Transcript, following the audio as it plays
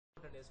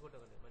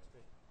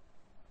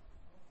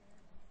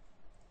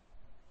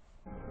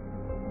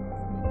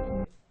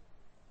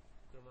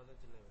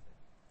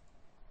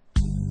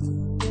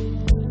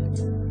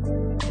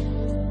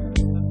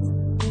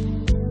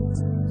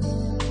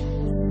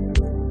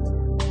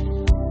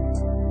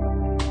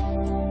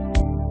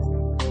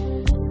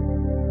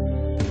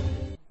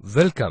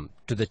Welcome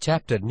to the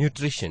chapter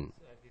Nutrition.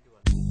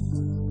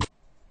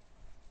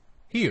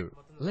 Here,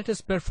 let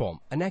us perform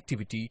an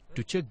activity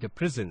to check the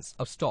presence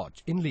of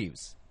starch in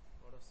leaves.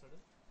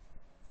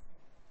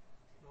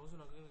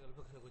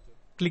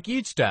 Click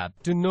each tab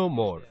to know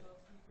more.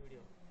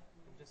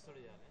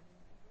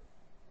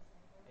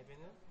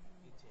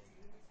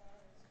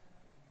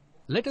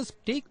 Let us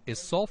take a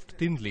soft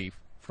thin leaf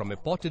from a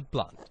potted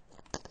plant.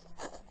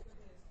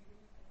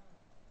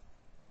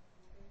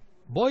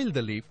 Boil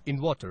the leaf in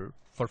water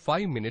for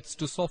 5 minutes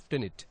to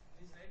soften it.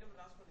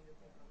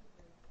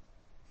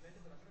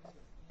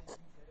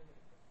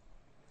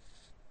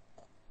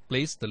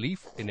 Place the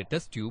leaf in a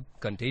test tube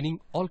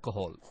containing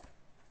alcohol.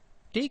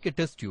 Take a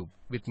test tube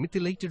with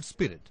methylated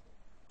spirit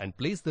and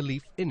place the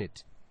leaf in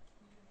it.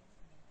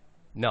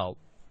 Now,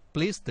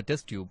 place the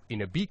test tube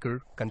in a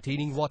beaker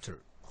containing water.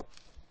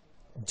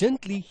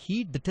 Gently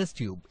heat the test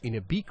tube in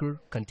a beaker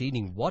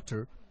containing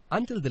water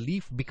until the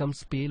leaf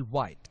becomes pale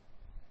white.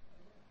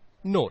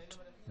 Note,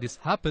 this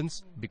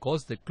happens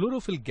because the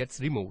chlorophyll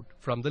gets removed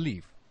from the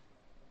leaf.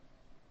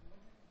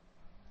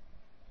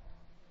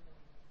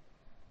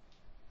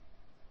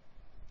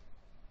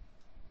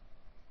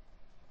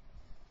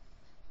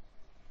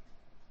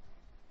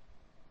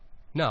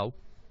 Now,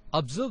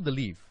 observe the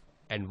leaf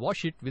and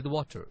wash it with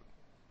water.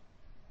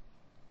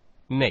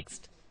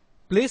 Next,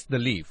 place the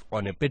leaf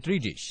on a petri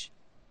dish.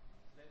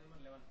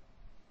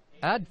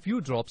 Add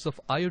few drops of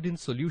iodine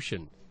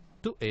solution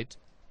to it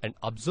and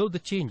observe the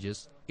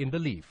changes in the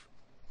leaf.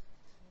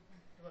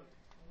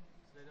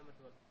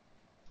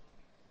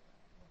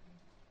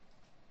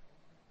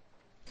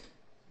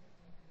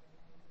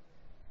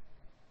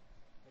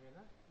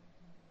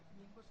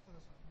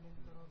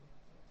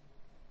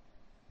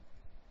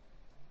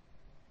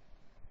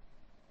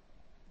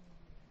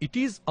 It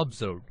is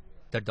observed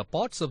that the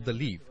parts of the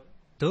leaf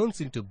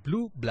turns into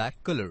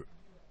blue-black color,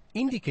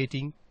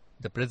 indicating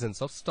the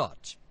presence of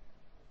starch.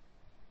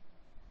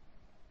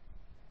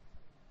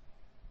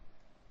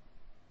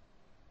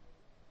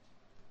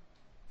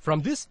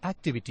 From this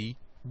activity,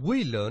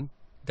 we learn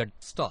that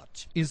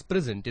starch is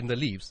present in the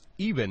leaves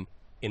even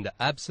in the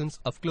absence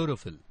of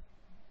chlorophyll.